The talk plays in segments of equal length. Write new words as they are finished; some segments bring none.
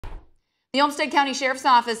The Olmsted County Sheriff's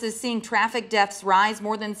Office is seeing traffic deaths rise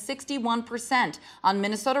more than 61% on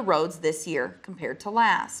Minnesota roads this year compared to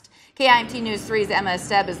last. KIMT News 3's Emma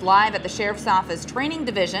Esteb is live at the Sheriff's Office Training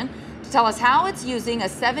Division to tell us how it's using a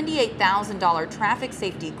 $78,000 traffic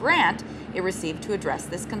safety grant it received to address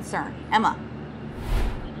this concern. Emma.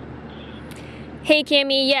 Hey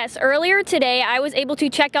Cami, yes, earlier today I was able to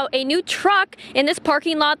check out a new truck in this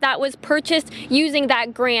parking lot that was purchased using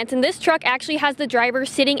that grant. And this truck actually has the driver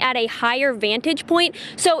sitting at a higher vantage point,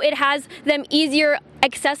 so it has them easier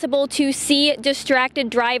accessible to see distracted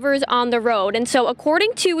drivers on the road. And so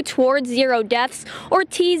according to Towards Zero Deaths, or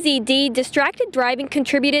TZD, distracted driving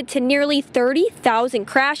contributed to nearly 30,000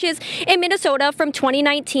 crashes in Minnesota from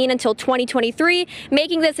 2019 until 2023,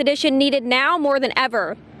 making this addition needed now more than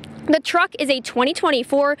ever. The truck is a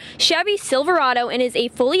 2024 Chevy Silverado and is a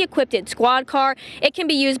fully equipped squad car. It can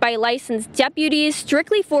be used by licensed deputies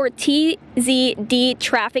strictly for TZD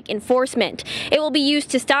traffic enforcement. It will be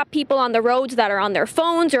used to stop people on the roads that are on their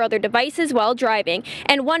phones or other devices while driving.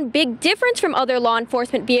 And one big difference from other law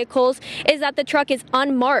enforcement vehicles is that the truck is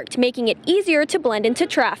unmarked, making it easier to blend into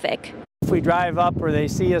traffic. If we drive up or they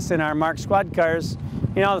see us in our marked squad cars,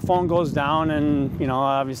 the phone goes down and,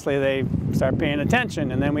 obviously they start paying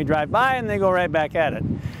attention, and then we drive by and they go right back at it.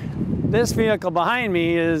 This vehicle behind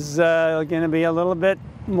me is going to be a little bit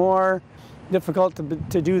more difficult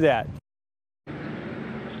to do that.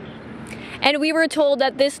 And we were told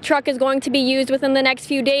that this truck is going to be used within the next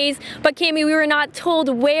few days, but Cami, we were not told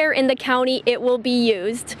where in the county it will be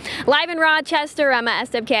used. Live in Rochester, Emma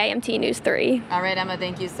Esteb, KIMT News 3. All right, Emma,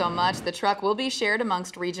 thank you so much. The truck will be shared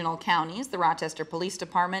amongst regional counties, the Rochester Police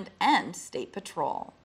Department, and State Patrol.